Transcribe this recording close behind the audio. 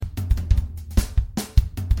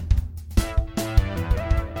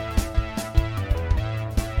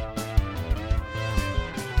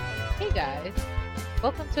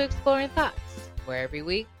welcome to Exploring Thoughts, where every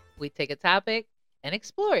week we take a topic and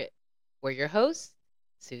explore it. We're your hosts,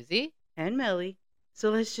 Susie and Melly. So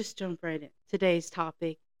let's just jump right in. Today's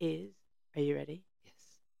topic is, are you ready? Yes.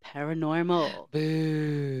 Paranormal.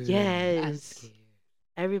 Boo. Yes. I'm scared.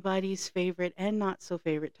 Everybody's favorite and not so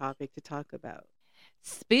favorite topic to talk about.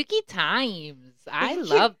 Spooky times. I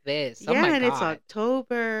love this. Oh yeah, my and God. it's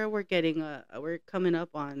October. We're coming up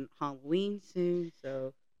on Halloween soon.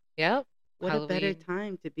 So Yep. what a better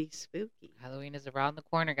time to be spooky. Halloween is around the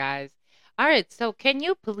corner, guys. All right, so can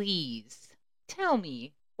you please tell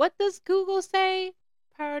me, what does Google say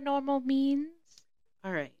paranormal means?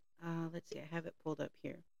 All right, let's see. I have it pulled up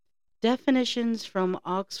here. Definitions from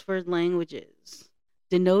Oxford Languages.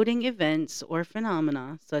 Denoting events or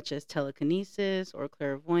phenomena such as telekinesis or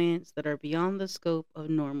clairvoyance that are beyond the scope of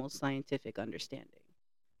normal scientific understanding.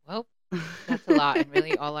 Well, that's a lot, and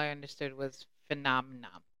really all I understood was phenomena.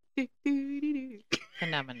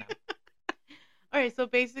 Phenomena. All right, so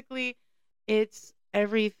basically it's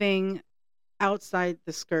everything outside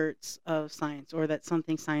the skirts of science, or that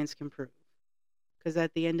something science can prove. Because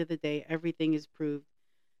at the end of the day, everything is proved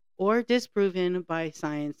or disproven by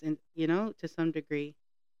science, and to some degree,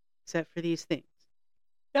 except for these things.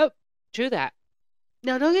 Yep, true that.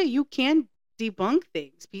 Now, don't get, you can debunk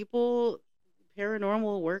things. People,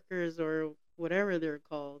 paranormal workers or whatever they're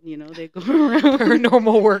called, they go around.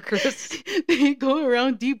 Paranormal workers. They go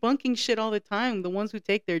around debunking shit all the time. The ones who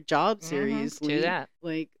take their job seriously. True that.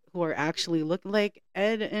 Like, who are actually looking like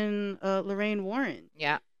Ed and Lorraine Warren.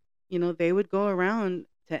 Yeah. They would go around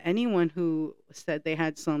to anyone who said they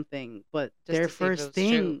had something, but Just their to see if it first was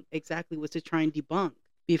thing true. exactly was to try and debunk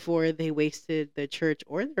before they wasted the church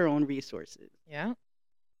or their own resources. Yeah.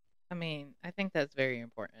 I mean, I think that's very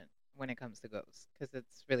important when it comes to ghosts, because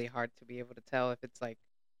it's really hard to be able to tell if it's like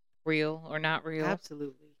real or not real.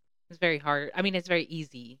 Absolutely. It's very hard. I mean, it's very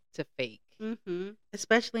easy to fake. Mm-hmm.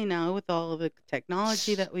 Especially now with all of the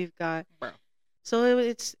technology that we've got. Bro. So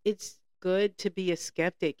it's good to be a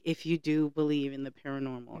skeptic if you do believe in the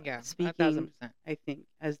paranormal. Yeah, Speaking, 1,000%. I think,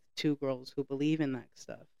 as two girls who believe in that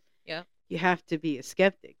stuff. Yeah. You have to be a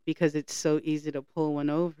skeptic because it's so easy to pull one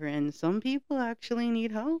over, and some people actually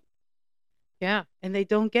need help. Yeah. And they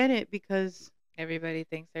don't get it because everybody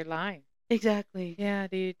thinks they're lying. Exactly. Yeah,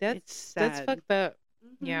 dude. It's sad. That's fucked up.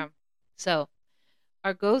 Mm-hmm. Yeah. So,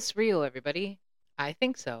 are ghosts real, everybody? I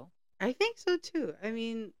think so. I think so too. I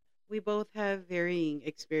mean, we both have varying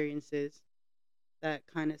experiences that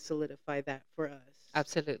kind of solidify that for us.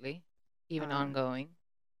 Absolutely. Even ongoing.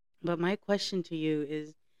 But my question to you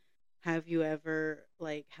is, have you ever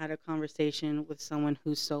had a conversation with someone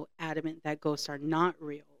who's so adamant that ghosts are not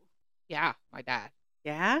real? Yeah, my dad.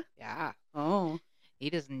 Yeah? Yeah. Oh. He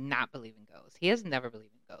does not believe in ghosts. He has never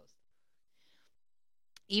believed in ghosts.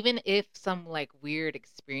 Even if some weird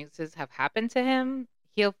experiences have happened to him,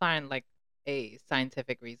 he'll find a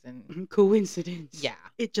scientific reason. Coincidence. Yeah.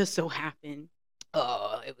 It just so happened.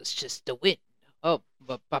 Oh, it was just the wind. Oh,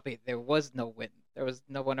 but puppy, there was no wind. There was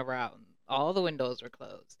no one around. All the windows were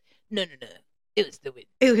closed. No. It was the wind.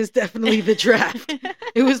 It was definitely the draft.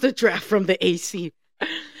 It was the draft from the AC.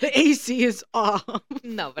 The AC is off.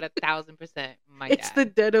 No, but 1,000% my It's dad. the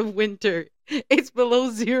dead of winter. It's below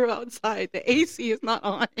 0 outside. The AC is not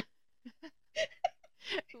on.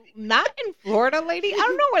 Not in Florida, lady. I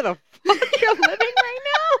don't know where the fuck you're living right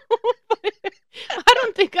now. But I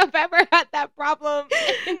don't think I've ever had that problem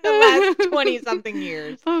in the last 20-something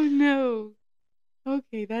years. Oh, no.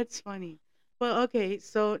 Okay, that's funny. Well, okay,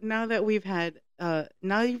 so now that we've had,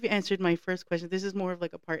 now you've answered my first question. This is more of a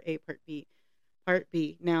part A, part B. Part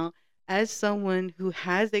B. Now, as someone who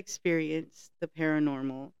has experienced the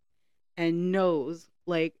paranormal and knows,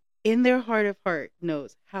 in their heart of heart,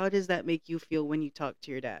 knows, how does that make you feel when you talk to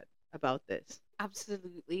your dad about this?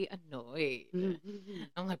 Absolutely annoyed. Mm-hmm.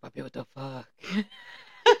 I'm like, papi, what the fuck?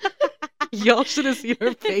 Y'all should have seen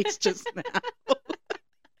her face just now.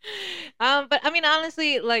 But I mean,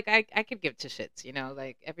 honestly, I could give two shits,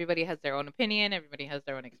 everybody has their own opinion, everybody has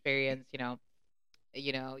their own experience,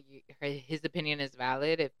 his opinion is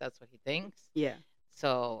valid if that's what he thinks. Yeah.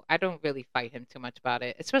 So I don't really fight him too much about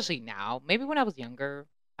it, especially now. Maybe when I was younger,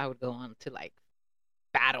 I would go on to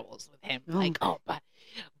battles with him,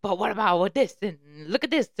 but what about with this, and look at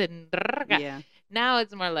this, and yeah. Now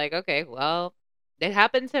it's more okay, well, it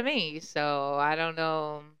happened to me, so I don't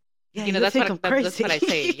know. Yeah, that's what I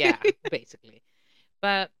say. Yeah, basically.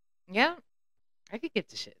 But yeah, I could give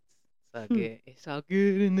two shits. It's all good. It's all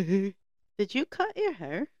good in the hood. Did you cut your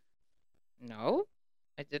hair? No,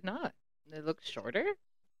 I did not. It looks shorter. It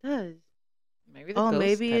does. Maybe the ghost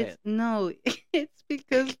maybe cut it's no. It's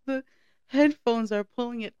because the headphones are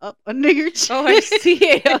pulling it up under your chin. Oh, I see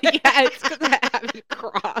it. Oh, yeah, it's because I have it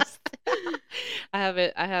crossed. I have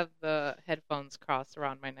it. I have the headphones crossed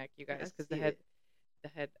around my neck, you Yeah, I guys, because see it. the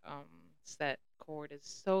head set cord is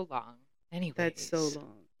so long. That's so Anyways,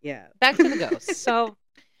 long. Yeah. back to the ghosts. So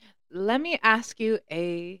let me ask you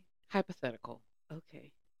a hypothetical.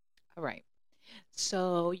 Okay. All right.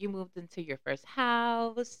 So you moved into your first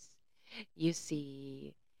house. You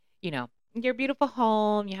see, your beautiful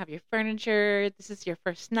home. You have your furniture. This is your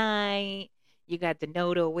first night. You got the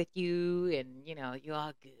Noto with you, and you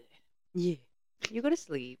all good. Yeah. You go to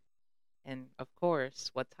sleep, and of course,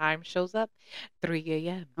 what time shows up? 3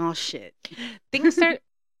 a.m. Oh shit. Things start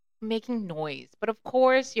making noise, but of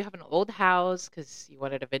course, you have an old house because you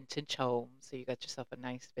wanted a vintage home, so you got yourself a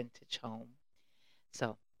nice vintage home.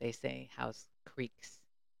 So they say house creaks.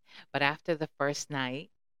 But after the first night,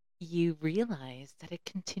 you realize that it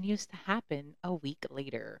continues to happen a week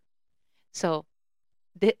later. So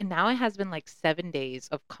now it has been like 7 days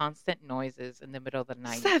of constant noises in the middle of the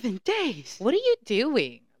night. 7 days. What are you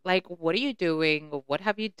doing? Like, what are you doing? What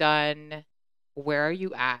have you done? Where are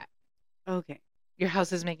you at? Okay. Your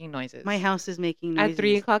house is making noises. My house is making At noises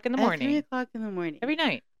 3 o'clock in the at morning. 3 o'clock in the morning. Every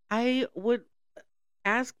night. I would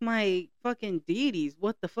ask my fucking deities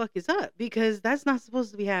what the fuck is up, because that's not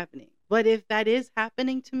supposed to be happening. But if that is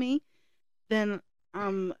happening to me, then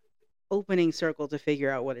I'm opening circle to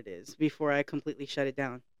figure out what it is before I completely shut it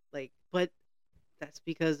down. Like, but that's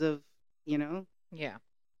because of, Yeah.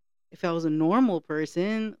 if I was a normal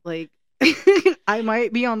person, like I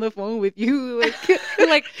might be on the phone with you, like,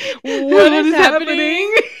 Like, what is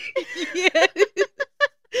happening? Yeah.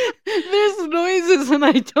 There's noises and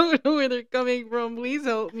I don't know where they're coming from. Please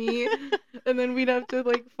help me. And then we'd have to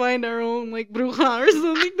like find our own like bruja or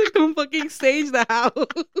something to come fucking stage the house.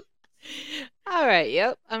 All right.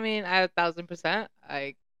 Yep. I mean, I 1,000%.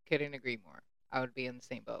 I couldn't agree more. I would be in the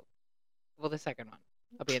same boat. Well, the second one,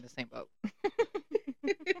 I'll be in the same boat.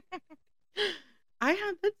 I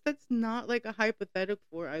had that's not like a hypothetical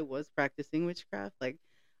where I was practicing witchcraft. Like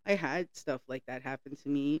I had stuff like that happen to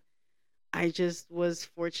me. I just was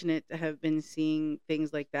fortunate to have been seeing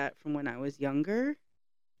things like that from when I was younger.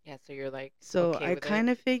 Yeah. So you're like, So okay I with kind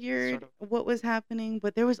it, of figured sort of. what was happening,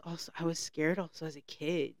 but there was also I was scared also as a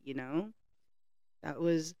kid. That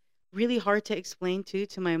was really hard to explain to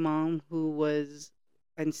my mom, who was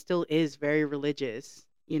and still is very religious,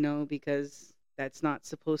 because that's not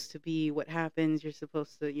supposed to be what happens. You're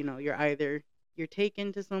supposed to, you're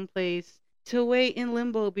taken to some place to wait in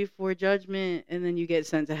limbo before judgment, and then you get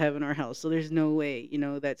sent to heaven or hell. So there's no way,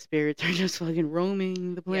 that spirits are just fucking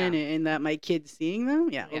roaming the Yeah. planet and that my kid's seeing them.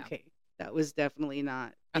 Yeah, Yeah. okay. That was definitely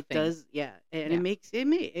not. A It thing. does, yeah. And Yeah.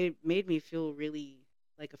 it made me feel really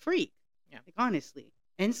like a freak. Yeah. Like honestly.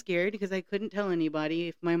 And scared because I couldn't tell anybody.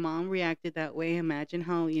 If my mom reacted that way, imagine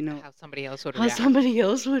how, How somebody else would how react. somebody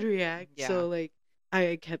else would react. Yeah. So like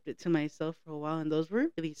I kept it to myself for a while, and those were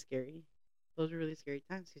really scary. Those were really scary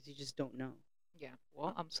times because you just don't know. Yeah.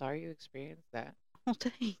 Well, I'm sorry you experienced that. Oh,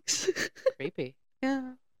 thanks. Creepy.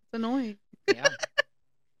 Yeah, it's annoying. Yeah.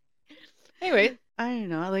 Anyway. I don't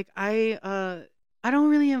know. Like I don't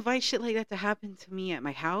really invite shit like that to happen to me at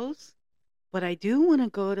my house, but I do want to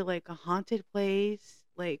go to like a haunted place,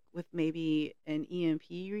 like with maybe an EMP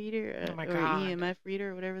reader Oh my or God. EMF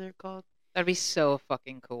reader or whatever they're called. That'd be so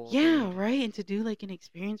fucking cool. Yeah, dude. right. And to do like an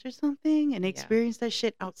experience or something and Yeah. experience that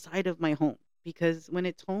shit outside of my home, because when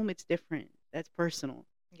it's home, it's different. That's personal.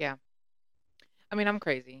 Yeah. I mean, I'm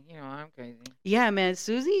crazy. I'm crazy. Yeah, man.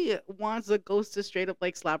 Susie wants a ghost to straight up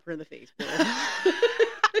like slap her in the face, bro.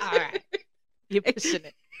 All right. You're pushing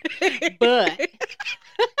it. But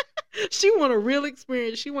she want a real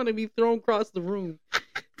experience. She want to be thrown across the room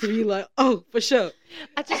to be like, oh, for sure.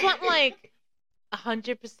 I just want like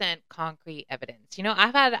 100% concrete evidence.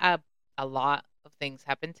 I've had a lot of things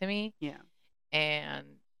happen to me, Yeah. and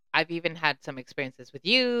I've even had some experiences with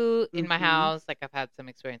you in my Mhm. house. Like I've had some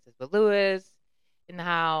experiences with Lewis in the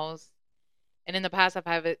house, and in the past I've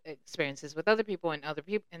had experiences with other people and other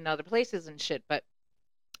people in other places and shit. But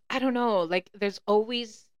I don't know. Like there's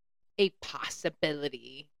always a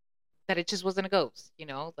possibility that it just wasn't a ghost.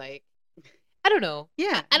 Like I don't know.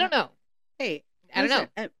 Yeah. I don't know. Hey, I don't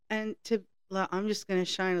know. And I'm just gonna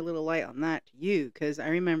shine a little light on that to you, because I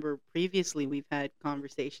remember previously we've had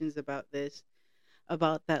conversations about this,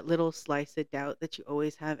 about that little slice of doubt that you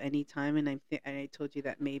always have anytime, and I told you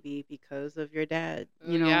that maybe because of your dad,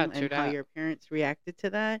 Oh, yeah, true and how that. your parents reacted to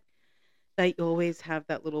that you always have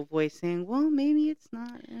that little voice saying, "Well, maybe it's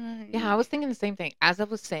not." Yeah, I was thinking the same thing. As I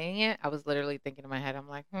was saying it, I was literally thinking in my head, I'm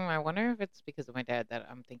like, I wonder if it's because of my dad that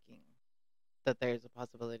I'm thinking that there's a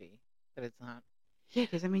possibility that it's not. Yeah,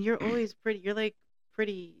 because I mean, you're always pretty. You're like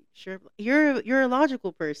pretty sure. You're a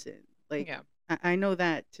logical person. Like Yeah. I know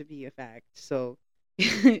that to be a fact. So,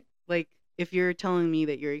 like, if you're telling me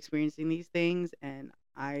that you're experiencing these things, and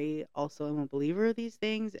I also am a believer of these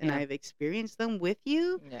things, and Yeah. I've experienced them with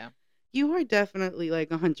you, Yeah. you are definitely like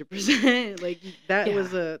 100%. Like that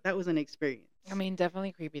Yeah. was an experience. I mean,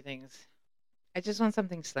 definitely creepy things. I just want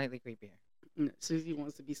something slightly creepier. Susie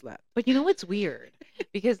wants to be slapped. But you know what's weird?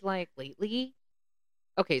 Because like lately,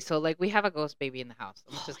 okay, so like we have a ghost baby in the house.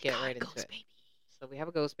 Let's Oh just my get god, right into ghost it. baby. So we have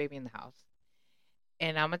a ghost baby in the house.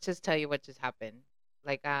 And I'm gonna just tell you what just happened.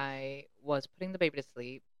 Like I was putting the baby to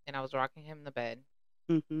sleep and I was rocking him in the bed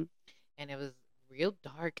Mm-hmm. and it was real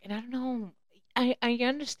dark and I don't know. I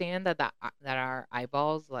understand that our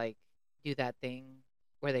eyeballs like do that thing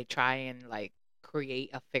where they try and like create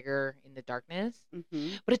a figure in the darkness.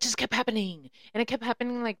 Mm-hmm. But it just kept happening. And it kept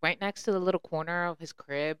happening like right next to the little corner of his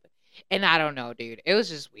crib. And I don't know, dude. It was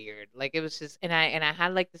just weird. Like it was just and I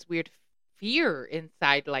had like this weird fear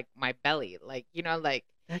inside like my belly. Like, like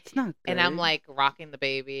That's not and I'm good. like rocking the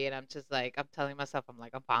baby and I'm just like I'm telling myself I'm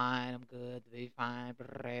like I'm fine, I'm good, the baby's fine.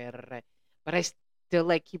 But I still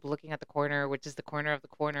like keep looking at the corner, which is the corner of the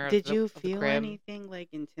corner of Did the you of the feel crib. anything like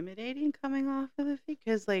intimidating coming off of the thing?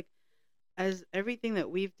 Because like as everything that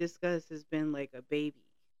we've discussed has been like a baby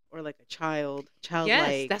or like a Yes,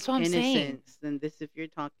 childlike that's what I'm saying. innocence, then this if you're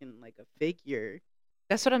talking like a figure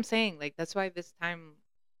That's what I'm saying. Like that's why this time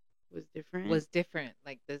was different. was different.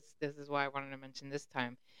 Like this is why I wanted to mention this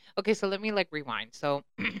time. Okay, so let me like rewind. So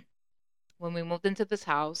when we moved into this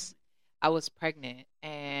house, I was pregnant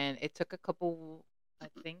and it took a couple I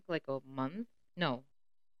think like a month. No,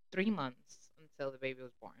 3 months until the baby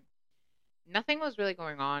was born. Nothing was really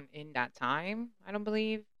going on in that time, I don't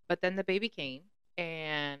believe. But then the baby came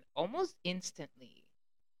and almost instantly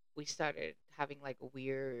we started having like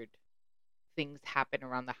weird things happen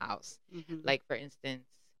around the house. Mm-hmm. Like for instance,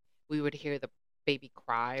 we would hear the baby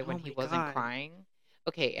cry when Oh he my wasn't god. crying.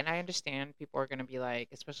 Okay, and I understand people are gonna be like,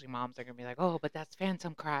 especially moms are gonna be like, "Oh, but that's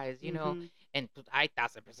phantom cries." Mm-hmm. And I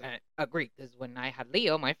 1,000% agree because when I had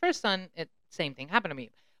Leo, my first son, same thing happened to me,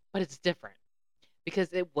 but it's different because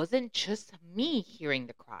it wasn't just me hearing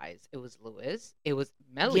the cries. It was Lewis, it was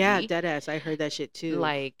Yeah, Melody, dead ass. I heard that shit too.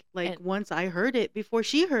 like, Like and once I heard it before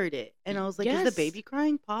she heard it, and I was like, "Is the yes, baby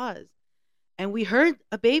crying?" Pause. And we heard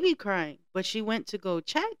a baby crying, but she went to go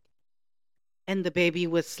check, and the baby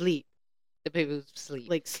was asleep, the baby was asleep.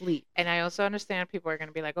 like sleep. And I also understand people are going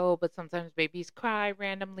to be like, oh, but sometimes babies cry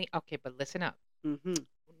randomly. Okay, but listen up. Mm-hmm.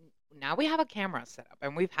 Now we have a camera set up,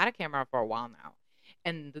 and we've had a camera for a while now.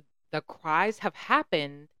 And the cries have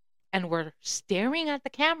happened, and we're staring at the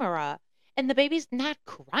camera, and the baby's not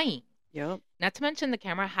crying. Yep. Not to mention, the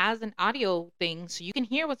camera has an audio thing, so you can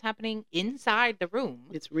hear what's happening inside the room.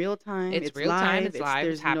 It's real time. It's It's real time, live. it's It's live,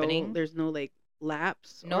 it's happening. there's no like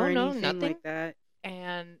lapse or No, no, anything nothing. like that.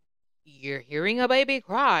 And you're hearing a baby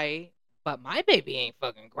cry, but my baby ain't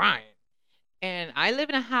fucking crying. And I live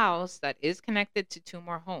in a house that is connected to 2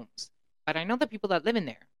 more homes. But I know the people that live in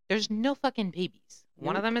there. There's no fucking babies.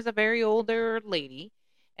 One of Nope. them is a very older lady,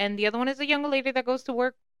 and the other one is a younger lady that goes to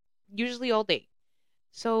work usually all day.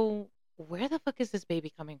 So where the fuck is this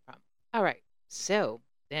baby coming from? All right. So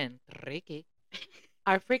then, Ricky,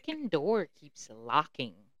 our freaking door keeps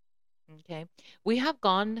locking. Okay. We have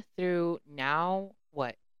gone through now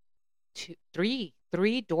what three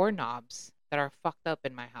doorknobs that are fucked up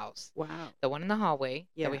in my house. Wow. The one in the hallway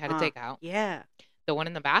that Yeah. we had to take out. Yeah. The one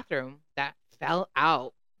in the bathroom that fell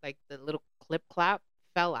out, like the little clip clap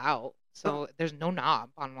fell out. Oh. So there's no knob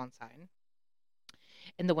on one side.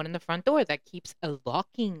 And the one in the front door that keeps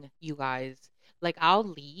locking, you guys. Like I'll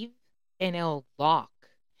leave and it'll lock.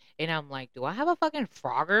 And I'm like, do I have a fucking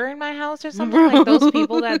frogger in my house or something? Like those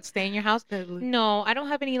people that stay in your house? No, I don't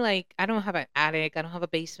have any I don't have an attic. I don't have a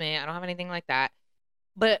basement. I don't have anything like that.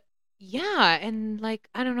 But yeah, and like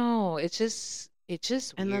I don't know. It's just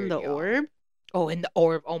And then weird, the y'all. orb. Oh, and the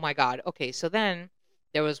orb. Oh my God. Okay, so then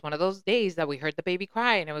there was one of those days that we heard the baby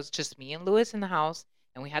cry, and it was just me and Lewis in the house,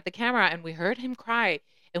 and we had the camera, and we heard him cry,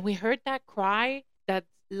 and we heard that cry that's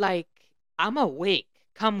like, I'm awake,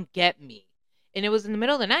 come get me. And it was in the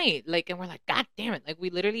middle of the night, like, and we're like, God damn it. Like, we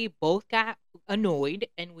literally both got annoyed,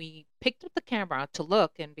 and we picked up the camera to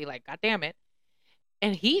look and be like, God damn it.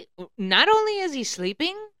 And he, not only is he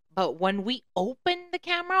sleeping, but when we opened the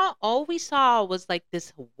camera, all we saw was like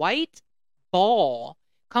this white ball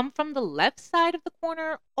come from the left side of the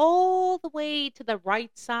corner all the way to the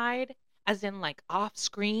right side, as in like off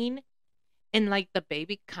screen. And like the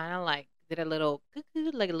baby kind of like did a little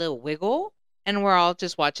cuckoo, like a little wiggle. And we're all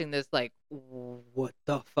just watching this, like, what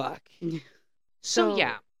the fuck? So,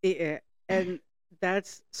 yeah. Yeah. And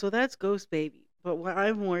that's Ghost Baby. But what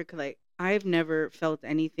I'm more like, I've never felt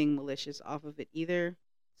anything malicious off of it either.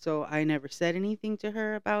 So I never said anything to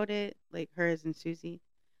her about it, like her as in Susie.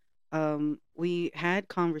 We had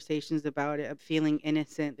conversations about it of feeling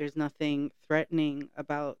innocent. There's nothing threatening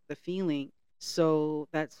about the feeling. So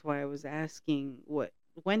that's why I was asking,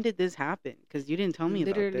 when did this happen? Because you didn't tell me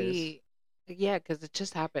about this. Literally, yeah, because it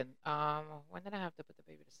just happened. When did I have to put the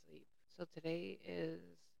baby to sleep? So today is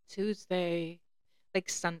Tuesday, like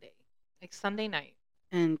Sunday, like Sunday night.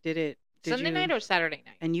 And did Sunday night you, or Saturday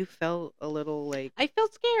night. and you felt a little like, I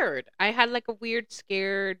felt scared. I had like a weird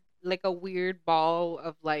scared, like a weird ball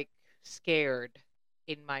of like scared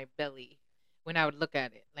in my belly when I would look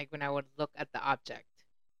at it, like when I would look at the object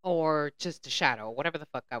or just a shadow, whatever the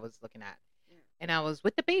fuck I was looking at. And I was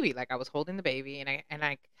with the baby, like I was holding the baby, and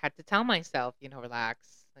I had to tell myself,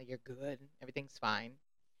 relax, like you're good, everything's fine.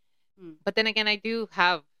 hmm, But then again,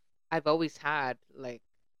 I've always had like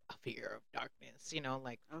a fear of darkness,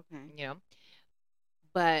 like okay. you know,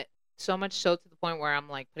 but so much so to the point where I'm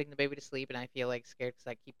like putting the baby to sleep, and I feel like scared because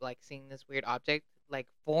I keep like seeing this weird object like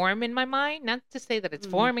form in my mind. Not to say that it's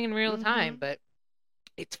Mm. forming in real time, Mhm. but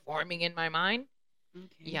it's forming in my mind. Okay.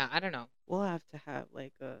 Yeah, I don't know. We'll have to have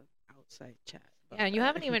like a outside chat Yeah, about and you that.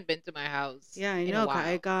 haven't even been to my house Yeah, I in a know.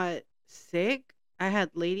 I while. got sick. I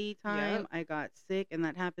had lady time. Yep. I got sick, and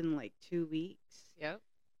that happened like 2 weeks. Yep.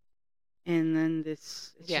 And then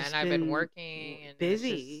it's Yeah, and just I've been been working, and it's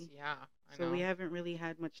busy. just yeah, I So we know. haven't really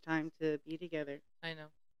had much time to be together. I know.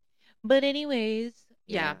 But anyways,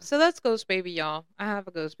 yeah. Yeah. So that's Ghost Baby, y'all. I have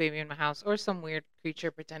a ghost baby in my house, or some weird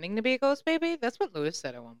creature pretending to be a ghost baby. That's what Lewis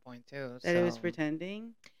said at one point too. That it was So,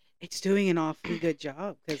 pretending. It's doing an awfully good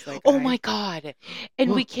job because, like, oh my god!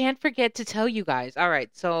 And we Whoa. can't forget to tell you guys. All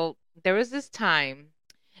right, so there was this time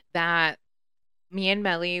that me and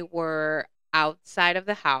Melly were outside of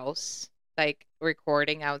the house, like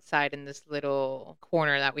recording outside in this little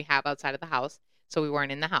corner that we have outside of the house. So we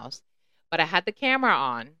weren't in the house, but I had the camera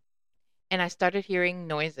on, and I started hearing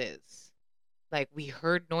noises. Like we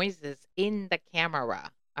heard noises in the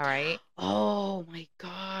camera. All right. Oh my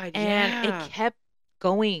God. And it Yeah. kept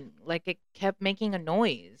going. Like it kept making a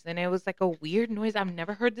noise. And it was like a weird noise. I've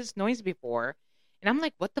never heard this noise before. And I'm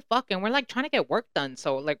like, what the fuck? And we're like trying to get work done.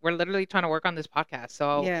 So like we're literally trying to work on this podcast.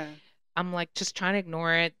 So Yeah. I'm like just trying to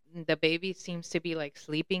ignore it. The baby seems to be like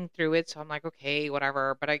sleeping through it. So I'm like, okay,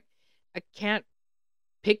 whatever. But I can't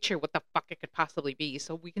picture what the fuck it could possibly be.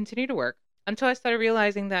 So we continue to work until I started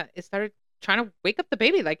realizing that it started trying to wake up the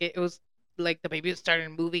baby. Like it was like the baby was started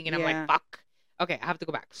moving, and I'm like, Yeah. fuck. Okay, I have to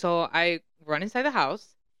go back. So I run inside the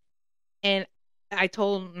house, and I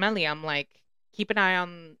told Melly, I'm like, keep an eye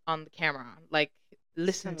on the camera, like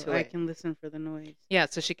listen So to I it. can listen for the noise. Yeah,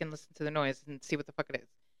 so she can listen to the noise and see what the fuck it is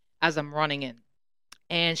as I'm running in.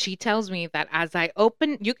 And she tells me that as I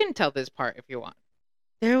open, you can tell this part if you want.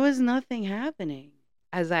 There was nothing happening.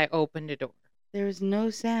 As I opened the door, There was no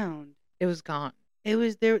sound. it was gone. It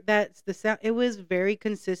was there. That's the sound. It was very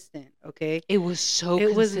consistent. Okay. It was so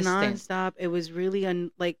It was consistent. nonstop. It was really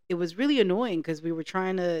it was really annoying because we were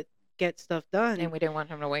trying to get stuff done, And we didn't want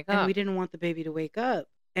him to wake and up. we didn't want the baby to wake up,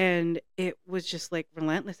 and it was just like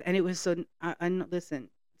relentless. And it was so. Listen,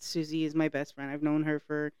 Susie is my best friend. I've known her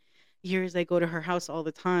for years. I go to her house all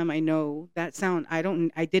the time. I know that sound. I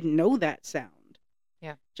didn't know that sound.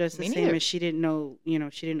 Yeah. Just the Me same neither. as she didn't know.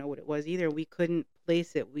 She didn't know what it was either. We couldn't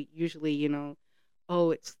place it. We usually, oh,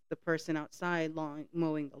 it's the person outside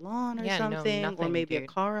mowing the lawn or Yeah, no, something, or nothing, maybe a dude.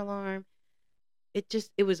 car alarm.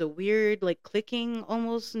 It was a weird, like, clicking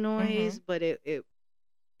almost noise, but it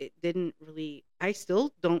didn't really. I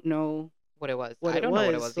still don't know What it was. what I it don't know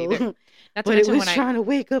what it was. was either. So, Not to but it mention was when I trying to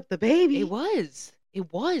wake up the baby. it was.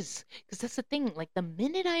 It was. Because that's the thing. Like the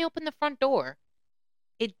minute I opened the front door,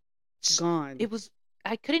 it Gone. it was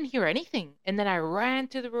I couldn't hear anything. And then I ran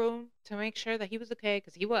to the room to make sure that he was okay.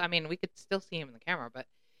 Because he was, I mean, we could still see him in the camera, but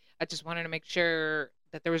I just wanted to make sure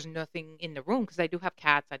that there was nothing in the room. Because I do have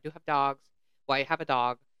cats, I do have dogs. Well, I have a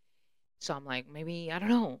dog. So I'm like, maybe, I don't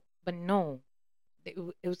know. But no, it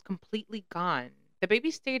was completely gone. The baby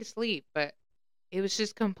stayed asleep, but it was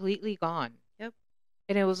just completely gone. Yep.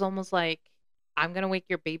 And it was almost like, I'm going to wake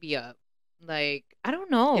your baby up. Like, I don't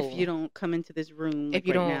know. If you don't come into this room, like, If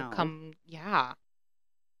you right don't now. come, yeah.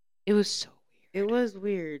 It was so weird. It was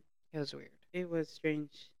weird. It was weird. It was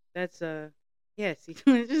strange. That's yes, it's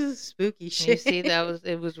just spooky And shit. you see,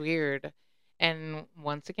 it was weird. And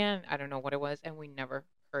once again, I don't know what it was, and we never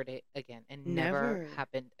heard it again, and never Never.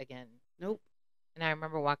 happened again. Nope. And I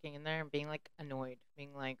remember walking in there and being like annoyed,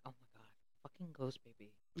 being like, "Oh my god, fucking ghost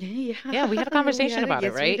baby!" Yeah. Yeah, we had a conversation about it,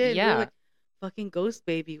 yes, we right? did. We were Yeah, like, fucking ghost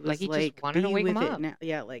baby was like he like, just wanted to be wake with him it up. now.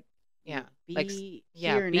 Yeah, like Yeah. Like, be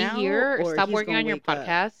yeah, here be now, here or or stop he's working gonna on your wake up.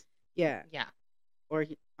 podcast. Yeah, Yeah. or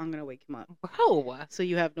I'm gonna wake him up. Bro. So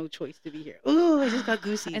you have no choice to be here. Oh, I just got And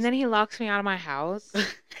goosies. then he locks me out of my house.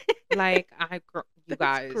 Like, you That's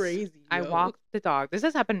guys, crazy, I yo. walked the dog. This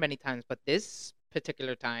has happened many times, but this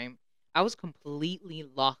particular time, I was completely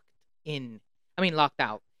locked in. I mean, locked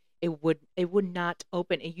out. It would not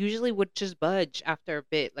open. It usually would just budge after a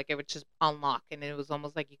bit, like it would just unlock, and it was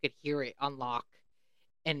almost like you could hear it unlock.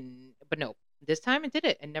 But no, this time it did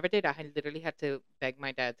it. It never did. I had literally had to beg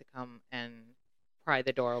my dad to come and pry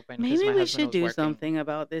the door open because Maybe my we husband should was do working. something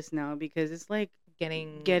about this now, because it's like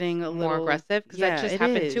Getting getting a more little. aggressive because that Yeah, just it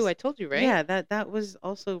happened too. I is. told you, right? Yeah, that was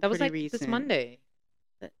also That was pretty like this recent. Monday.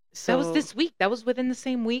 That was So this week. That was within the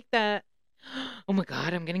same week that. Oh my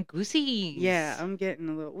god, I'm getting yeah, goosies. I'm getting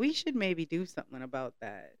a little. We should maybe do something about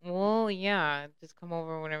that. Well, yeah, just come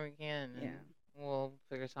over whenever you can and Yeah. we'll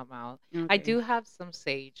figure something out. I Okay. do have some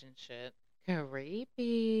sage and shit.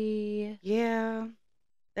 Creepy. Yeah,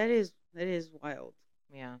 that is wild.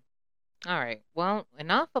 Yeah. All right. Well,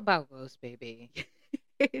 enough about Ghost Baby.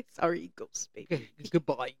 Sorry, ghost baby.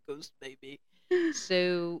 Goodbye, Ghost Baby.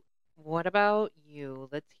 So, what about you?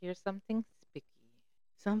 Let's hear something spooky.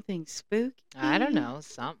 Something spooky. I don't know,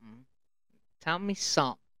 something. Tell me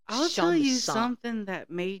something. I'll Show tell me you something. something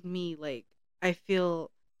that made me like. I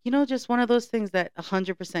feel, just one of those things that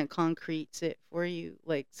 100% concretes it for you,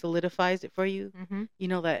 like solidifies it for you.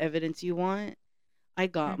 Mm-hmm. That evidence you want. I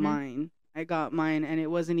got Mm-hmm. mine. And it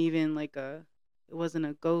wasn't even like it wasn't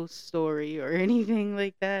a ghost story or anything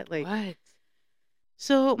like that. Like, What?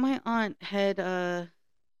 so my aunt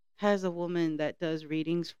has a woman that does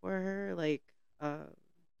readings for her, like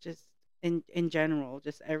just in general,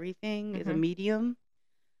 just everything, is a Mm-hmm. medium,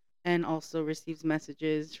 and also receives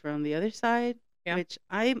messages from the other side, Yeah. which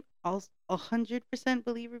I'm also 100%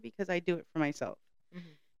 believer, because I do it for myself.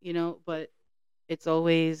 Mm-hmm. But it's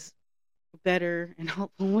always better and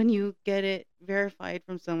helpful when you get it verified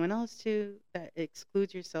from someone else too, that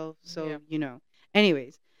excludes yourself. Yeah. So.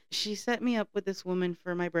 Anyways, she set me up with this woman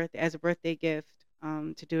for my birthday, as a birthday gift,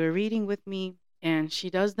 to do a reading with me, and she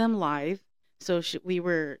does them live. So we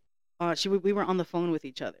were on the phone with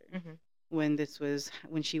each other Mm-hmm.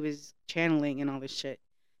 when she was channeling and all this shit.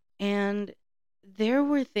 And there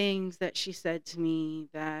were things that she said to me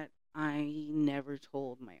that I never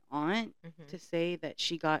told my aunt, Mm-hmm. to say that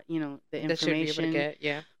she got, the That should be able to information get,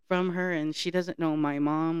 yeah. from her, and she doesn't know my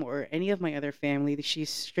mom or any of my other family. She's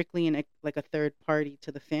strictly like a third party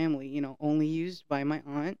to the family, only used by my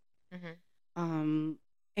aunt. Mm-hmm.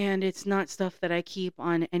 And it's not stuff that I keep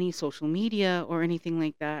on any social media or anything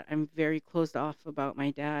like that. I'm very closed off about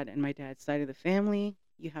my dad and my dad's side of the family.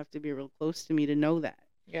 You have to be real close to me to know that.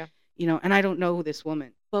 Yeah. And I don't know this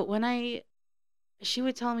woman. But she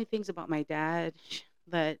would tell me things about my dad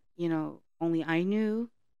that, only I knew,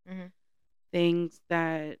 Mm-hmm. things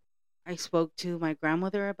that I spoke to my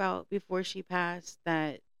grandmother about before she passed,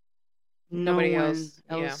 that no Nobody one else.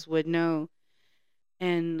 Yeah. else would know.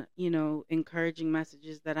 And, encouraging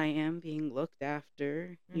messages that I am being looked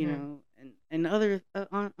after, Mm-hmm. and other,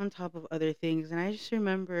 on top of other things. And I just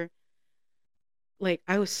remember, like,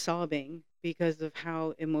 I was sobbing because of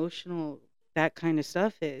how emotional that kind of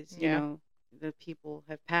stuff is. Yeah. The people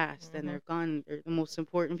have passed and Mm-hmm. they're gone. They're the most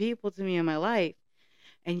important people to me in my life.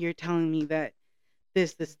 And you're telling me that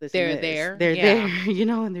this, and They're this, there. they're there,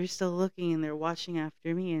 Yeah. and they're still looking and they're watching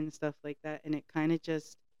after me and stuff like that. And it kind of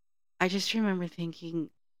I just remember thinking,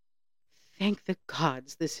 thank the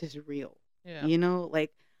gods this is real. Yeah.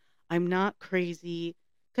 Like, I'm not crazy.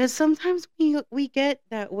 Because sometimes we get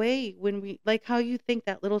that way when we, like how you think,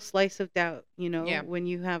 that little slice of doubt, Yeah. when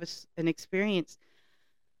you have an experience.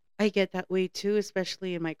 I get that way too,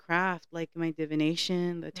 especially in my craft, like my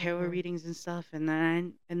divination, the tarot Mm-hmm. readings and stuff. And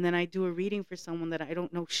then I do a reading for someone that I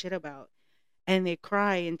don't know shit about, and they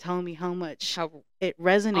cry and tell me how much How it on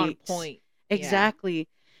resonates. point. Yeah. Exactly.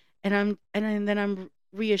 And then I'm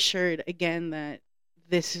reassured again that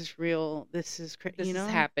this is real. This is This is this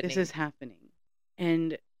happening. is happening.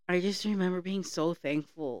 And I just remember being so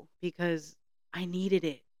thankful, because I needed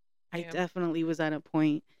it. I Yeah. definitely was at a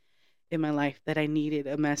point in my life that I needed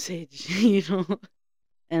a message,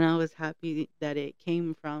 and I was happy that it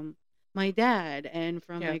came from my dad and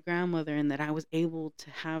from Yeah. my grandmother, and that I was able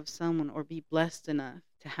to have someone, or be blessed enough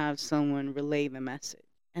to have someone relay the message,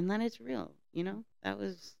 and that it's real. That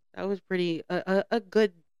was pretty a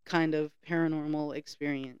good kind of paranormal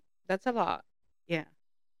experience. That's a lot. Yeah,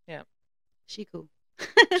 Yeah. she cool.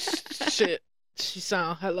 Shit. She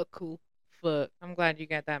sound hella cool. Fuck. I'm glad you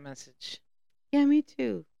got that message. Yeah, me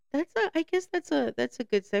too. I guess that's a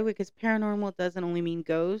good segue, because paranormal doesn't only mean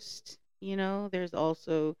ghost. There's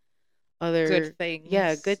also other, Good yeah,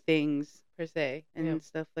 things good things per se. Yeah. and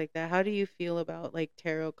stuff like that. How do you feel about like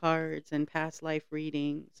tarot cards and past life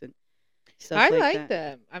readings and stuff I like like that?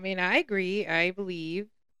 them. I mean, I agree. I believe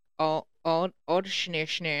all the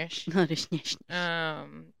schnish.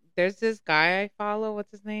 There's this guy I follow.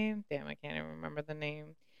 What's his name? Damn, I can't even remember the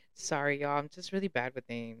name. Sorry, y'all. I'm just really bad with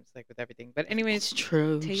names, like with everything. But anyways, It's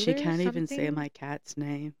true. She Taylor can't even say something. my cat's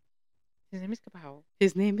name. His name is Kapow.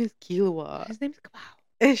 His name is Kilawa. His name is Kapow.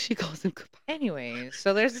 And she calls him Kapow. Anyways,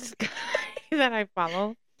 so there's this guy that I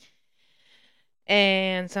follow,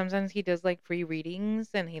 and sometimes he does like free readings,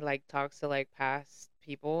 and he like talks to like past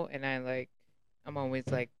people, and I'm always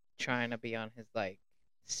like trying to be on his like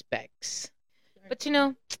specs. But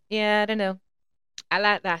yeah, I don't know. I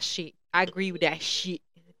like that shit. I agree with that shit.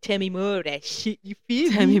 Tell me more of that shit. You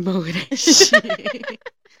feel Tell me me? more of that shit.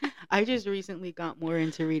 I just recently got more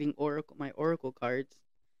into reading my oracle cards,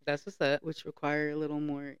 That's what's up. which require a little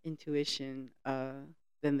more intuition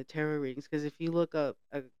than the tarot readings. Because if you look up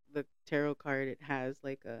the tarot card, it has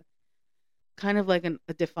like a kind of like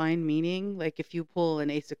a defined meaning. Like if you pull an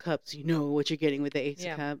Ace of Cups, you know what you're getting with the Ace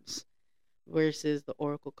Yeah. of Cups, versus the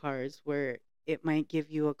oracle cards, where it might give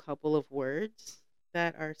you a couple of words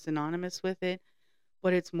that are synonymous with it,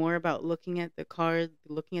 but it's more about looking at the card,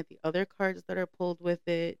 looking at the other cards that are pulled with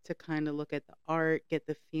it to kind of look at the art, get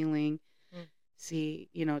the feeling, see,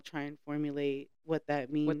 try and formulate what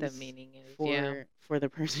that means, What the meaning is. for Yeah. for the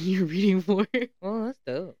person you're reading for. Well, that's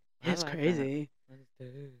dope. It's like crazy.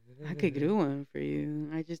 That. I could do one for you.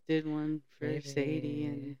 I just did one for Maybe. Sadie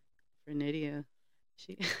and for Nydia.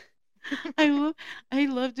 She I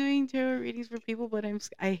love doing tarot readings for people, but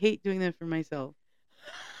I hate doing them for myself.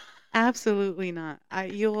 Absolutely not.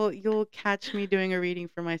 You'll catch me doing a reading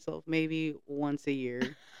for myself maybe once a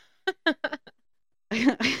year.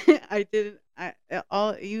 I didn't.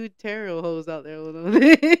 All you tarot hoes out there will know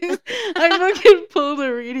this. I fucking pulled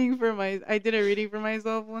a reading for I did a reading for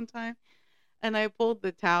myself one time, and I pulled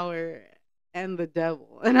the Tower and the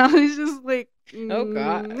Devil, and I was just like, Oh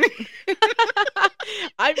God. mm.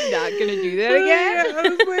 I'm not gonna do that Yeah, again. I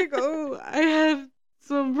was like, oh, I have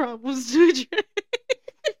some problems to address.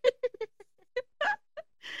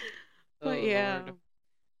 But Oh yeah, Lord.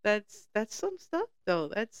 that's some stuff though.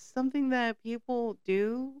 That's something that people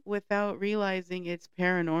do without realizing it's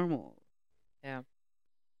paranormal. Yeah.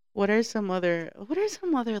 What are some other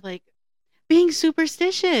like being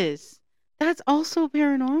superstitious? That's also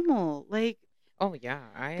paranormal. Like Oh yeah.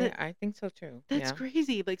 I the I think so too. that's Yeah.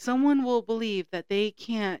 crazy. Like someone will believe that they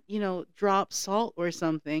can't, drop salt or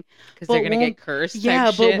something, Because they're but gonna get won't cursed type yeah,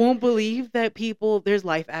 but shit. won't believe that there's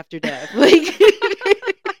life after death. Like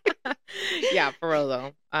Yeah, for real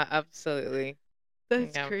though. Absolutely.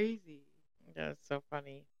 that's Yeah. crazy. That's so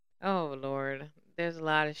funny. Oh Lord. There's a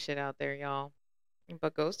lot of shit out there, y'all.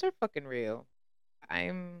 But ghosts are fucking real.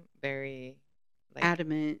 I'm very like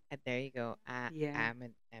Adamant. there you go. Yeah.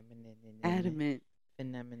 Phenomenon. Adamant.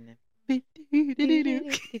 Phenomenon.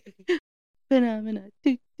 Phenomena.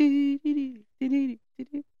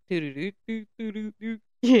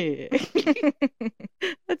 Yeah.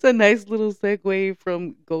 That's a nice little segue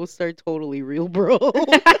from Ghosts Are Totally Real, bro.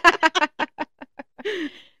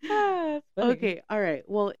 That's funny. Okay, all right.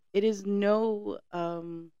 Well, it's no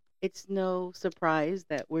surprise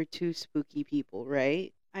that we're two spooky people,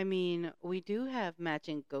 right? I mean, we do have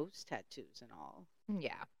matching ghost tattoos and all.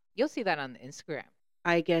 Yeah. You'll see that on the Instagram.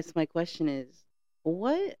 I guess my question is,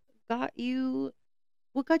 what got you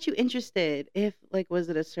what got you interested? If like was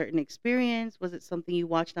it a certain experience? Was it something you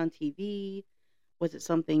watched on TV? Was it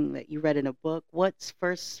something that you read in a book? What's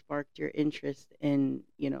first sparked your interest in,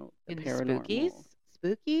 the In the paranormal? spookies?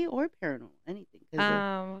 Spooky or paranormal, anything.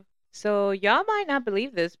 'Cause So y'all might not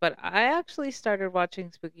believe this, but I actually started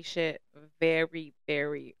watching spooky shit very,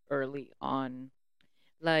 very early on.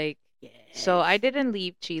 Like, so I yes. didn't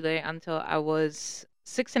leave Chile until I was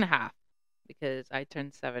 6.5 because I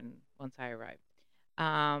turned 7 once I arrived.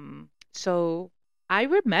 So I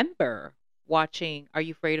remember watching Are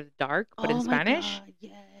You Afraid of the Dark, but in Oh my Spanish. god,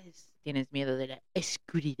 yes. Tienes miedo de la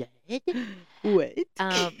oscuridad. What?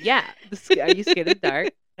 Yeah, Are You Scared of the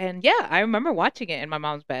Dark? And yeah, I remember watching it in my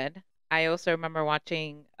mom's bed. I also remember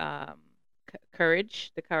watching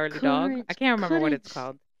Courage, the Cowardly Dog. I can't remember what it's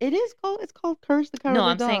called. It's called Courage the Cowardly No,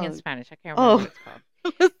 I'm Dog. saying in Spanish. I can't remember what it's called.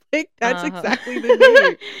 I was like, that's Uh-huh. exactly the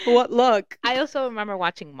name. What luck. I also remember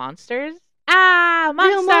watching Monsters. Real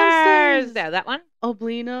Monsters! Monsters! Yeah, that one.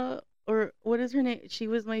 Oblina, or what is her name? She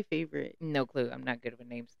was my favorite. No clue. I'm not good with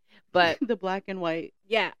names. But The black and white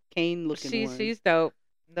yeah, cane looking one. she's dope.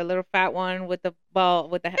 The little fat one with the ball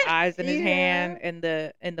with the eyes in his Yeah. hand and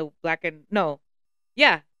the black and no.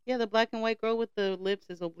 Yeah. Yeah, the black and white girl with the lips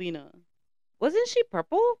is Oblina. Wasn't she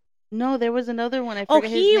purple? No, there was another one. I Oh,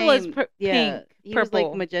 forget his he was name. Yeah, pink, he was like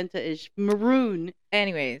purple. magenta-ish, maroon.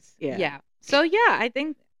 Anyways, Yeah, yeah. So yeah, I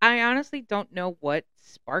think I honestly don't know what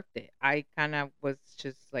sparked it. I kind of was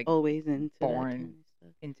just like always into that born kind of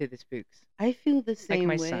stuff. into the spooks, I feel the like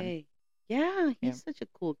my same son. way. Yeah, Yeah, he's such a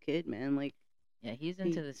cool kid, man. Like yeah, he's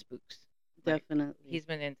into he the spooks. Like definitely. he's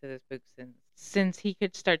been into the spooks since he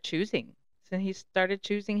could start choosing. Since he started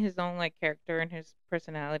choosing his own like character and his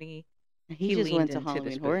personality, He he just leaned went to into the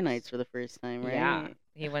Halloween Horror spooks. Nights for the first time, Yeah, right?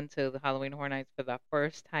 he went to the Halloween Horror Nights for the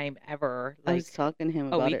first time ever, I was like talking to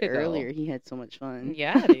him a about week it ago. earlier. He had so much fun.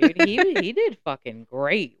 Yeah, dude, he did fucking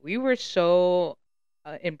great. We were so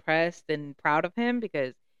impressed and proud of him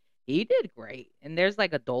because he did great. And there's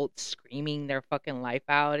like adults screaming their fucking life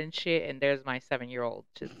out and shit, and there's my 7-year-old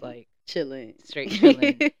just like Chilling. straight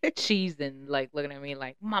chilling, cheesing, like looking at me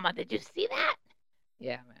like, "Mama, did you see that?"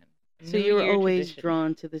 Yeah, man. So New you were Year always tradition.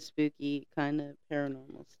 drawn to the spooky kind of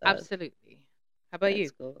paranormal stuff. Absolutely. How about That's you?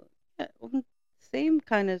 cool. Yeah, well, same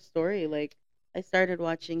kind of story. Like I started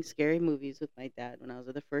watching scary movies with my dad when I was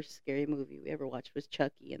the first scary movie we ever watched was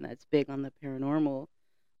Chucky, and that's big on the paranormal,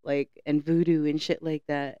 like and voodoo and shit like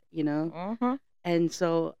that. Uh huh. And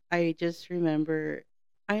so I just remember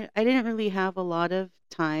I didn't really have a lot of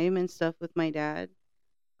time and stuff with my dad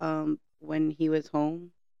when he was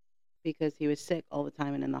home because he was sick all the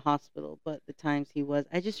time and in the hospital. But the times he was,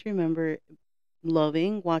 I just remember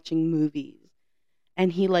loving watching movies.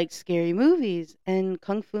 And he liked scary movies and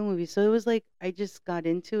kung fu movies. So it was like I just got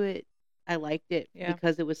into it. I liked it Yeah.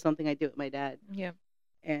 because it was something I did with my dad. Yeah.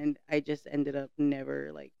 And I just ended up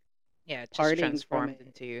never like Yeah. It just parting from transformed it.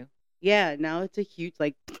 into you. Yeah, now it's a huge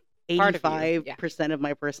like Part of you. Yeah. 85% of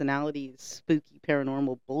my personality is spooky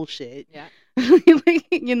paranormal bullshit. Yeah. Like,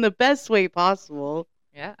 in the best way possible.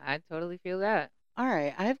 Yeah. I totally feel that. All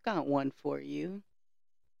right, I've got one for you.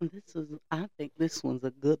 I think this one's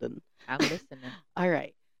a good one. I'm listening. All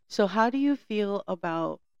right. So, how do you feel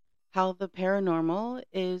about how the paranormal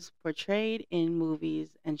is portrayed in movies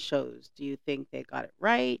and shows? Do you think they got it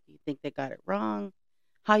right? Do you think they got it wrong?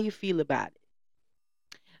 How you feel about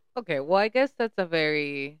it? Okay. Well, I guess that's a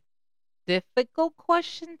very difficult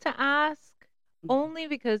question to ask, only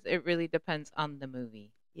because it really depends on the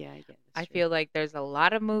movie. Yeah, I get it. I feel like there's a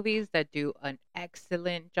lot of movies that do an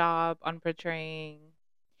excellent job on portraying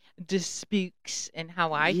the spooks and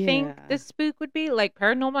how I think Yeah. the spook would be. Like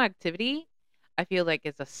Paranormal Activity, I feel like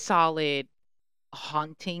it's a solid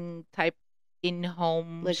haunting type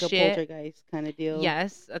in-home like a shit. poltergeist kind of deal.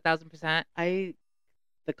 Yes, 1,000%.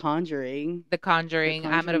 The Conjuring. The Conjuring,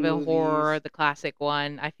 Conjuring Amityville Horror, movies. the classic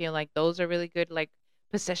one. I feel like those are really good, like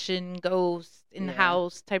possession, ghost in the Yeah.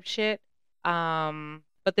 house type shit.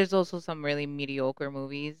 But there's also some really mediocre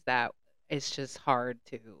movies that it's just hard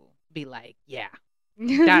to be like, yeah,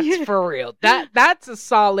 that's Yeah. for real. That's a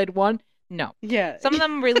solid one. No, Yeah. some of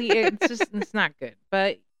them really it's not good.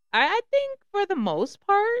 But I think for the most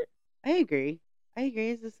part, I agree.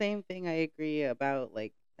 It's the same thing I agree about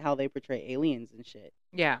like how they portray aliens and shit.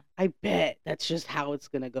 yeah. I bet that's just how it's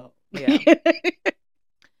gonna go. Yeah.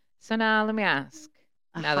 So now let me ask.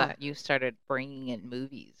 Now Uh-huh. that you started bringing in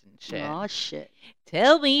movies and shit, Oh shit.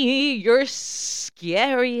 tell me your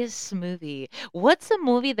scariest movie. What's a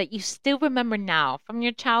movie that you still remember now from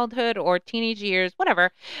your childhood or teenage years,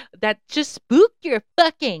 whatever, that just spooked your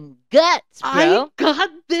fucking guts, I bro? got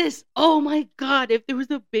this. Oh my god! If there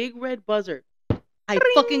was a big red buzzer, I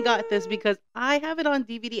fucking got this because I have it on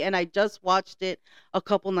DVD and I just watched it a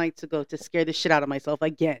couple nights ago to scare the shit out of myself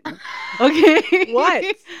again. Okay. What?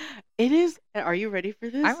 It is. Are you ready for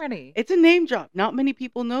this? I'm ready. It's a name drop. Not many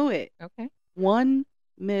people know it. Okay. One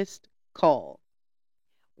Missed Call.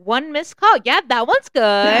 One missed call. Yeah, that one's good.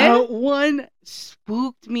 That one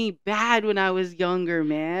spooked me bad when I was younger,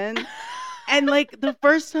 man. And like the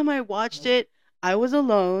first time I watched it, I was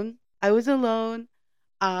alone. It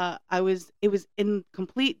was in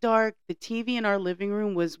complete dark. The TV in our living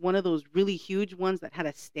room was one of those really huge ones that had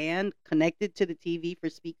a stand connected to the TV for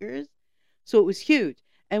speakers. So it was huge.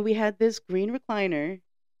 And we had this green recliner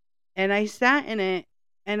and I sat in it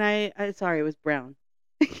and I sorry, it was brown.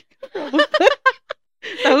 You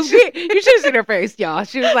should have seen her face, y'all.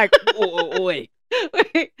 She was like, wait.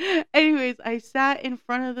 Anyways, I sat in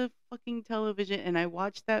front of the fucking television and I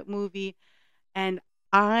watched that movie and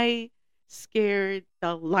I scared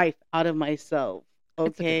the life out of myself.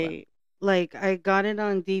 It's a good one. Okay. Like I got it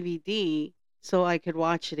on DVD so I could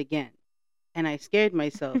watch it again. And I scared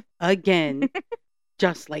myself again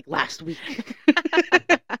just like last week.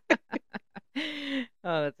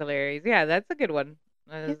 Oh, that's hilarious. Yeah, that's a good one.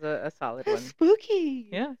 That is a solid one. Spooky.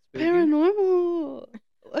 Yeah. Spooky. Paranormal.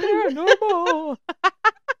 Paranormal.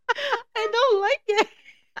 I don't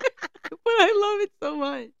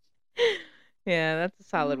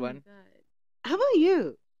Solid my one. god. How about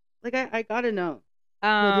you? Like I gotta know. What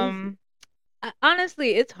is it? Um,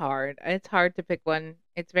 honestly, it's hard. It's hard to pick one.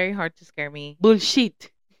 It's very hard to scare me.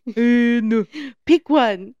 Bullshit. No. Pick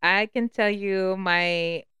one. I can tell you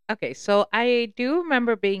my okay. So I do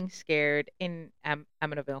remember being scared in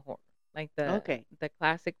Amityville Horror, like Okay. the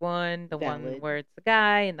classic one, the one Valid. where it's the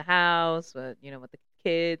guy in the house, with the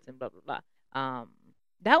kids and blah blah blah. Um,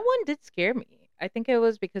 that one did scare me. I think it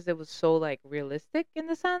was because it was so like realistic in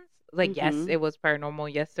the sense. Like, yes, Mm-hmm. it was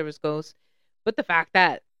paranormal. Yes, there was ghosts, but the fact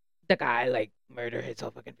that the guy like murdered his whole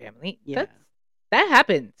fucking family, Yeah. that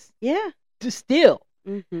happens Yeah. still.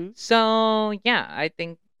 Mm-hmm. So yeah, I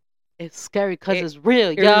think It's scary because it, it's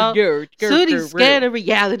real, y'all. Sudi's scared of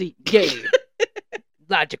reality. yeah,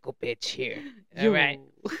 logical bitch here. All right.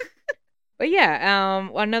 Yo. But yeah,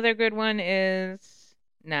 another good one is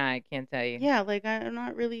I can't tell you. Yeah, like I'm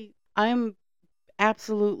not really. I'm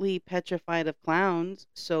absolutely petrified of clowns.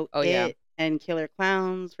 So Oh yeah, it and killer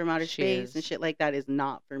clowns from outer she space and is. shit like that is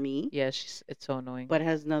not for me. Yeah, it's so annoying. But it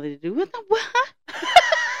has nothing to do with the what?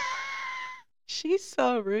 She's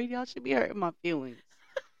so rude. Y'all should be hurting my feelings.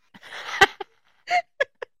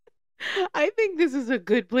 I think this is a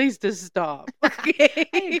good place to stop. Okay.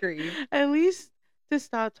 I agree. At least to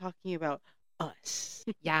stop talking about us.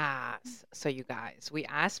 Yes. So you guys, we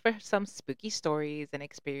asked for some spooky stories and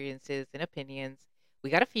experiences and opinions. We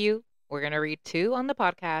got a few. We're gonna read 2 on the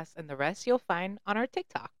podcast, and the rest you'll find on our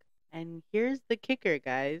TikTok. And here's the kicker,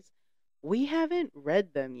 guys. We haven't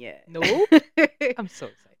read them yet. Nope. I'm so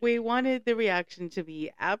excited. We wanted the reaction to be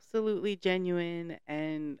absolutely genuine,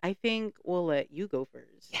 and I think we'll let you go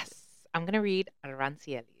first. Yes. I'm going to read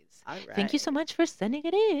Rancieli's. All right. Thank you so much for sending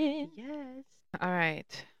it in. Yes. All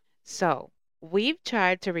right. So we've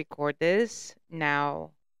tried to record this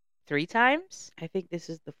now 3 times. I think this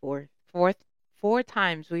is the fourth. Four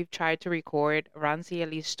times we've tried to record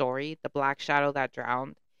Rancieli's story, The Black Shadow That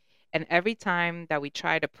Drowned. And every time that we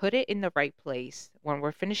try to put it in the right place when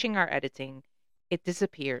we're finishing our editing, it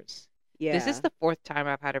disappears. Yeah. This is the 4th time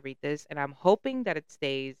I've had to read this, and I'm hoping that it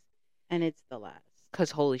stays. And it's the last.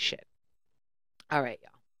 Because holy shit. All right,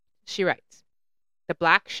 y'all. She writes, The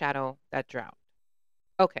Black Shadow That Drowned.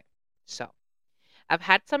 Okay, so I've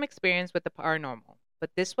had some experience with the paranormal, but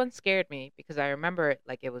this one scared me because I remember it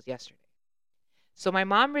like it was yesterday. So my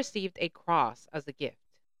mom received a cross as a gift.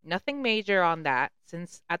 Nothing major on that,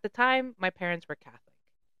 since at the time my parents were Catholic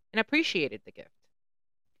and appreciated the gift.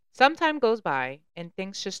 Some time goes by and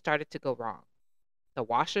things just started to go wrong. The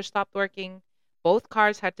washer stopped working, both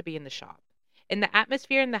cars had to be in the shop, and the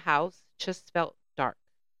atmosphere in the house just felt dark.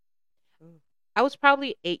 I was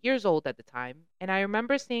probably 8 years old at the time, and I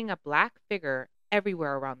remember seeing a black figure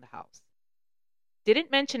everywhere around the house.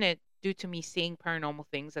 Didn't mention it due to me seeing paranormal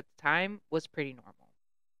things at the time was pretty normal.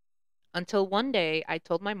 Until one day I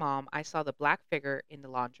told my mom I saw the black figure in the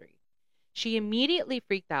laundry. She immediately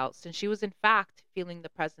freaked out since she was in fact feeling the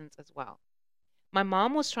presence as well. My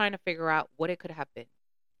mom was trying to figure out what it could have been.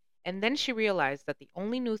 And then she realized that the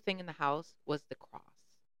only new thing in the house was the cross.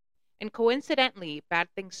 And coincidentally, bad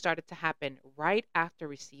things started to happen right after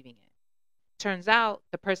receiving it. Turns out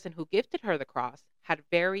the person who gifted her the cross had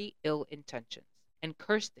very ill intentions and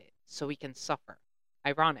cursed it so we can suffer.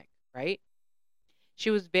 Ironic, right? She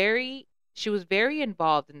was very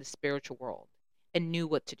involved in the spiritual world and knew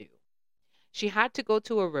what to do. She had to go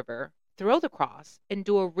to a river, throw the cross, and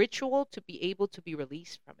do a ritual to be able to be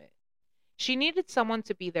released from it. She needed someone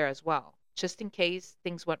to be there as well, just in case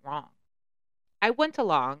things went wrong. I went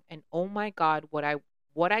along, and oh my God, what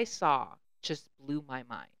I saw just blew my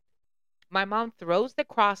mind. My mom throws the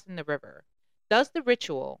cross in the river, does the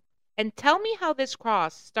ritual, and tell me how this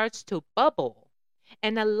cross starts to bubble,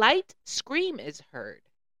 and a light scream is heard.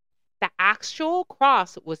 The actual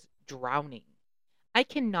cross was drowning. I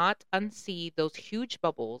cannot unsee those huge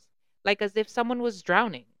bubbles, like as if someone was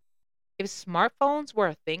drowning. If smartphones were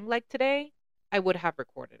a thing like today, I would have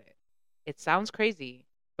recorded it. It sounds crazy,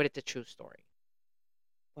 but it's a true story.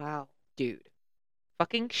 Wow. Dude,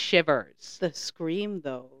 fucking shivers. The scream,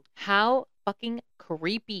 though. How fucking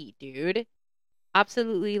creepy, dude.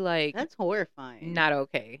 Absolutely, like, That's horrifying. not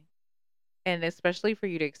okay. And especially for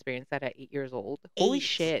you to experience that at 8 years old. Holy 8.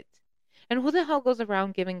 shit. And who the hell goes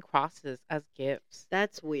around giving crosses as gifts?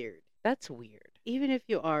 That's weird. That's weird. Even if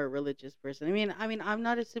you are a religious person. I mean, I'm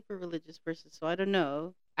not a super religious person, so I don't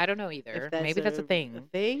know. I don't know either. If that's Maybe that's a A thing.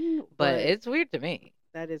 thing, But it's weird to me.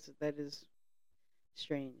 that is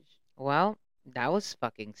strange. Well, that was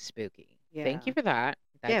fucking spooky. Thank you Yeah. for that.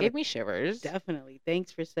 That Yeah, gave but me shivers. Definitely.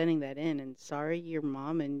 Thanks for sending that in, and sorry your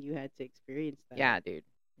mom and you had to experience that. Yeah, dude.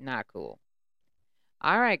 Not cool.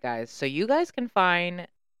 All right, guys. So you guys can find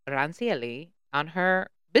Rancieli on her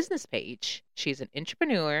business page. She's an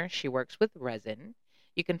entrepreneur. She works with resin.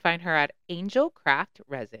 You can find her at Angel Craft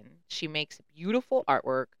Resin. She makes beautiful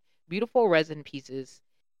artwork, beautiful resin pieces.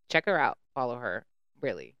 Check her out. Follow her.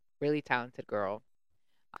 Really, really talented girl.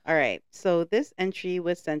 All right. So this entry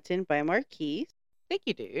was sent in by Marquise, Thank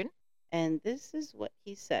you, dude. and this is what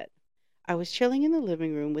he said. I was chilling in the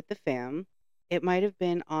living room with the fam. It might have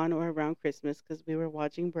been on or around Christmas because we were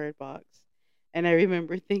watching Bird Box. And I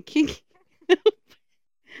remember thinking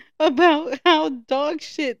about how dog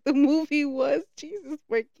shit the movie was. Jesus,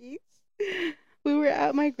 Marquise. We were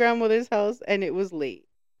at my grandmother's house and it was late.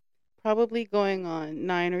 Probably going on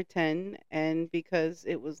 9 or 10. And because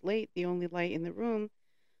it was late, the only light in the room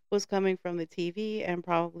was coming from the TV and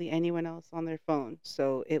probably anyone else on their phone.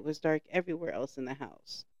 So it was dark everywhere else in the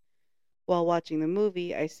house. While watching the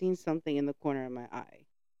movie, I seen something in the corner of my eye.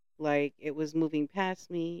 Like it was moving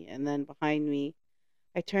past me and then behind me.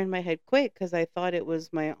 I turned my head quick because I thought it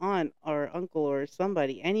was my aunt or uncle or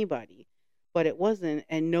somebody, anybody. But it wasn't,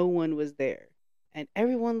 and no one was there. And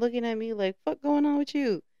everyone looking at me like, fuck going on with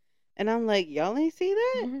you? And I'm like, y'all ain't see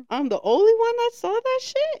that? Mhm. I'm the only one that saw that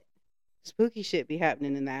shit? Spooky shit be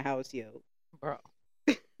happening in that house, yo. Bro.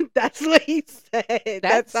 That's what he said.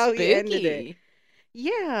 That's how he ended it. spooky.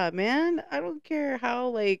 Yeah, man. I don't care how,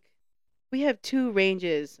 like, we have two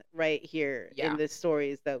ranges right here Yeah. in the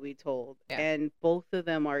stories that we told. Yeah. And both of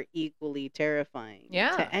them are equally terrifying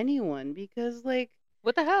Yeah. to anyone because, like,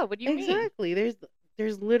 What the hell? What do you mean? exactly.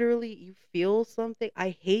 There's literally, you feel something. I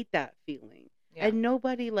hate that feeling. Yeah. And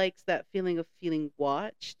nobody likes that feeling of feeling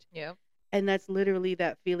watched. Yeah. And that's literally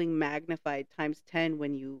that feeling magnified times 10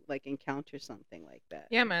 when you, like, encounter something like that.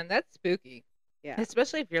 Yeah, man, that's spooky. Yeah.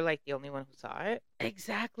 Especially if you're like the only one who saw it.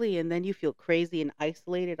 Exactly. And then you feel crazy and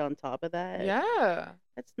isolated on top of that. Yeah.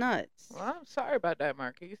 That's nuts. Well, I'm sorry about that,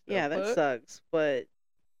 Marquise. Yeah, that sucks. But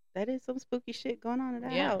that is some spooky shit going on in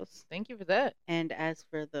that house. Thank you for that. And as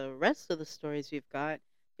for the rest of the stories we've got,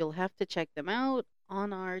 you'll have to check them out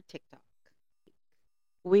on our TikTok.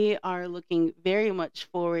 We are looking very much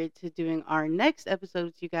forward to doing our next episode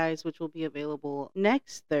with you guys, which will be available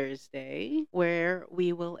next Thursday, where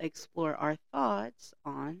we will explore our thoughts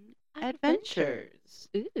on adventures.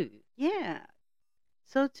 Ooh. Yeah.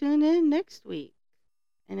 So tune in next week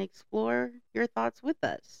and explore your thoughts with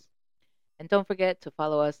us. And don't forget to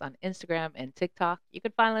follow us on Instagram and TikTok. You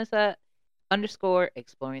can find us at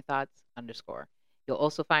 _exploring_thoughts_. You'll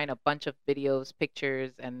also find a bunch of videos,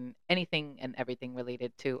 pictures, and anything and everything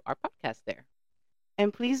related to our podcast there.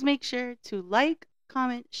 And please make sure to like,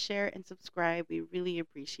 comment, share, and subscribe. We really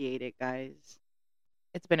appreciate it, guys.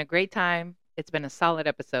 It's been a great time. It's been a solid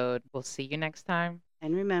episode. We'll see you next time.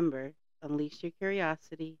 And remember, unleash your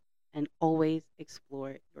curiosity and always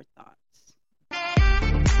explore your thoughts.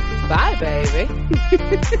 Bye,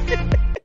 baby.